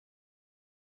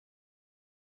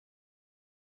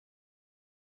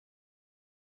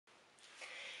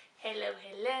Hello,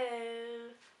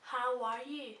 hello. How are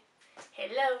you?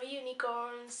 Hello,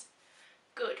 unicorns.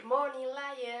 Good morning,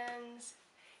 lions.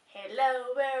 Hello,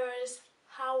 birds.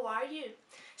 How are you?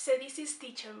 So this is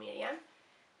Teacher Miriam,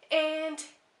 and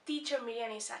Teacher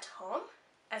Miriam is at home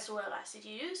as well as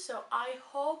you. So I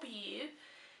hope you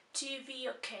to be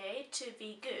okay, to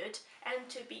be good, and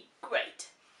to be great.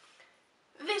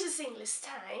 This is English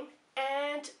time,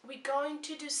 and we're going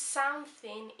to do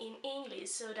something in English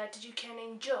so that you can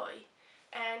enjoy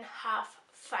and have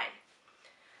fun.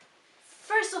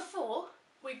 First of all,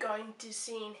 we're going to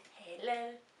sing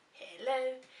hello,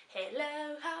 hello,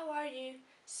 hello, how are you?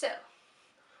 So,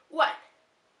 1,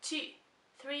 2,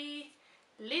 3,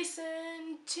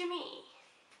 listen to me.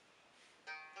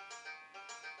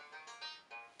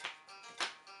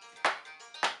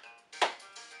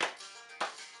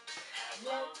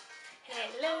 Hello,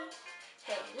 hello,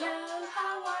 hello,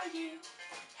 how are you?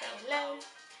 Hello,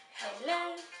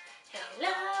 hello,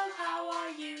 hello, how are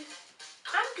you?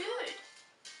 I'm good.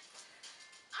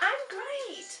 I'm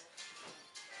great.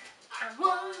 I'm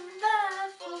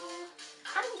wonderful.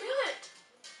 I'm good.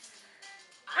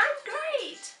 I'm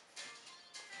great.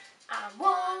 I'm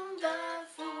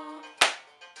wonderful.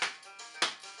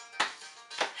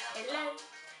 Hello,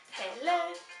 hello,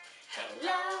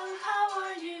 hello, how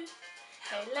are you?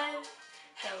 Hello,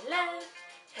 hello,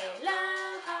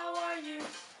 hello, how are you?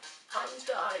 I'm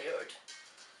tired.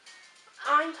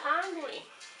 I'm hungry.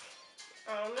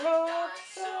 I'm not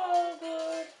so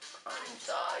good. I'm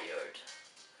tired.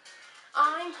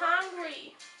 I'm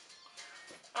hungry.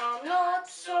 I'm not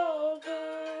so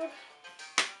good.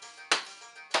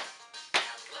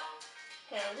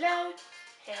 Hello,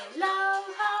 hello,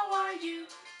 how are you?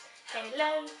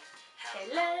 Hello,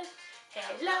 hello,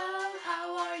 hello,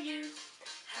 how are you?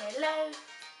 Hello,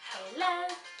 hello,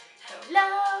 hello,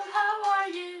 how are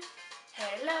you?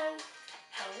 Hello,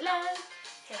 hello,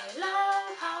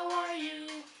 hello, how are you?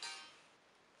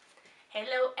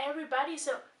 Hello everybody,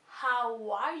 so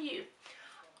how are you?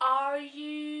 Are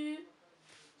you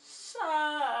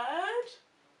sad?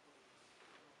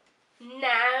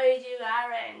 No, you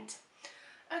aren't.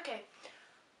 Okay.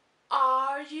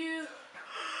 Are you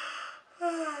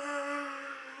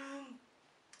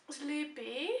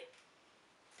sleepy?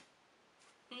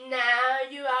 No,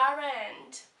 you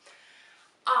aren't.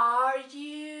 Are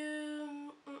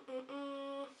you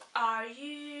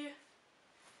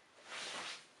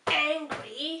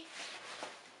angry?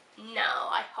 No,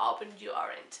 I hope you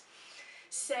aren't.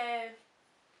 So,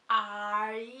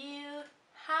 are you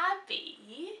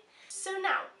happy? So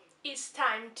now it's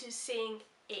time to sing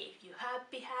If You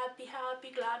Happy, Happy,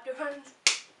 Happy, clap your hands.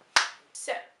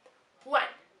 So, 1,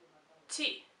 2,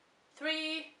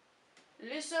 3,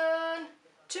 listen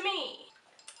to me.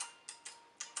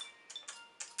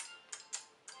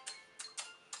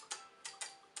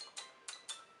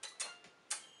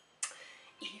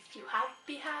 If you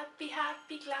happy, happy,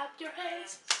 happy, clap your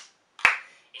hands.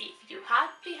 If you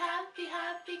happy, happy,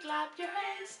 happy, clap your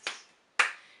hands.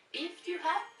 If you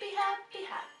happy, happy,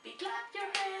 happy, clap your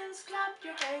hands, clap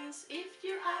your hands. If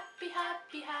you happy,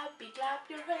 happy, happy, clap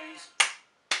your hands.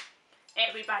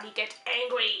 Everybody get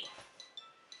angry.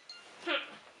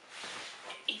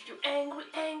 If you're angry,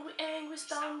 angry, angry,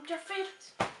 stomp your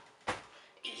feet.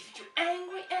 If you're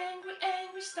angry, angry,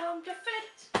 angry, stomp your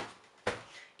feet.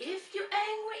 If you're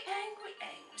angry, angry,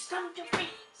 angry, stomp your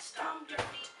feet, stomp your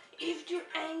feet. If you're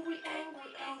angry,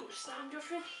 angry, angry, stomp your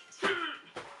feet.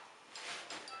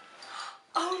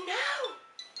 Oh no!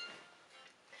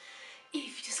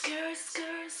 If you're scared,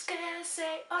 scared, scared,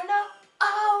 say oh no,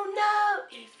 oh no.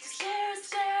 If you're scared,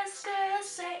 scared, scared,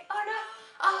 say oh no,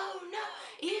 oh no.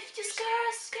 If you're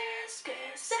scared, scared,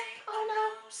 scared, say oh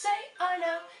no, say oh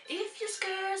no. If you're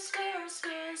scared, scared,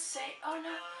 scared, say oh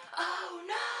no, oh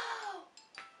no.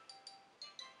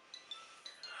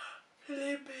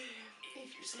 Sleepy.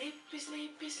 If you're sleepy,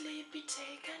 sleepy, sleepy,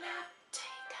 take a nap,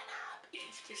 take a nap.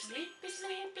 If you're sleepy,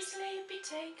 sleepy, sleepy,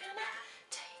 take a nap,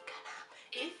 take a nap.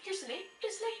 If you're sleepy,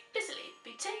 sleepy,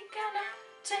 sleepy, take a nap,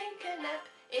 take a nap.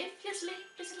 If you're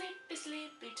sleepy, sleepy,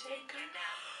 sleepy, take a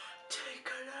nap, take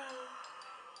a nap.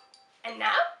 And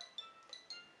now,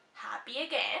 happy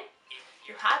again. If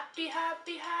you're happy,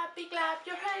 happy, happy, clap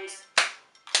your hands.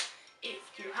 If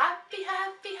you're happy,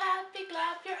 happy, happy,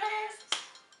 clap your hands.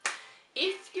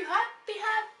 If you're happy,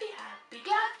 happy, happy,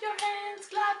 clap your hands,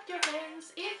 clap your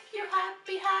hands. If you're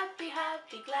happy, happy,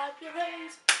 happy, clap your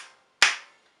hands.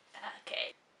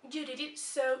 Okay, you did it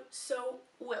so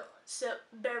well, so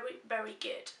very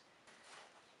good.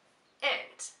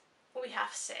 And we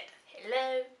have said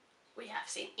hello, we have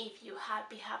seen if you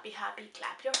happy, happy, happy,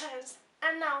 clap your hands.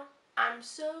 And now, I'm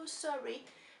so sorry,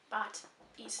 but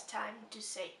it's time to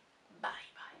say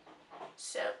bye-bye.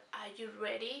 So, are you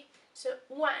ready? So,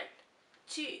 1,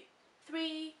 2,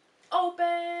 3,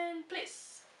 open,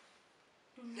 please.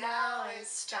 Now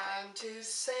it's time to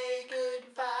say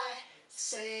goodbye,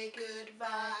 say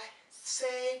goodbye,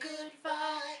 say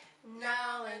goodbye.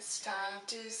 Now it's time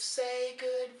to say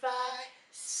goodbye.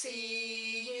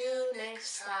 See you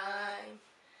next time.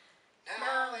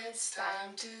 Now it's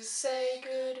time to say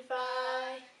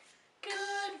goodbye,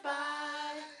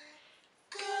 goodbye,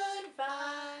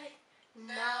 goodbye.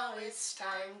 Now it's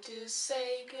time to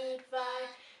say goodbye.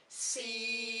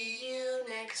 See you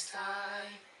next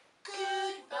time.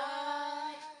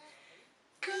 Goodbye,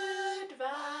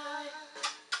 goodbye.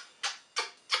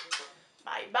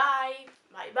 Bye-bye,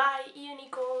 bye-bye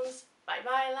unicorns,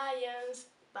 bye-bye lions,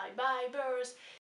 bye-bye birds.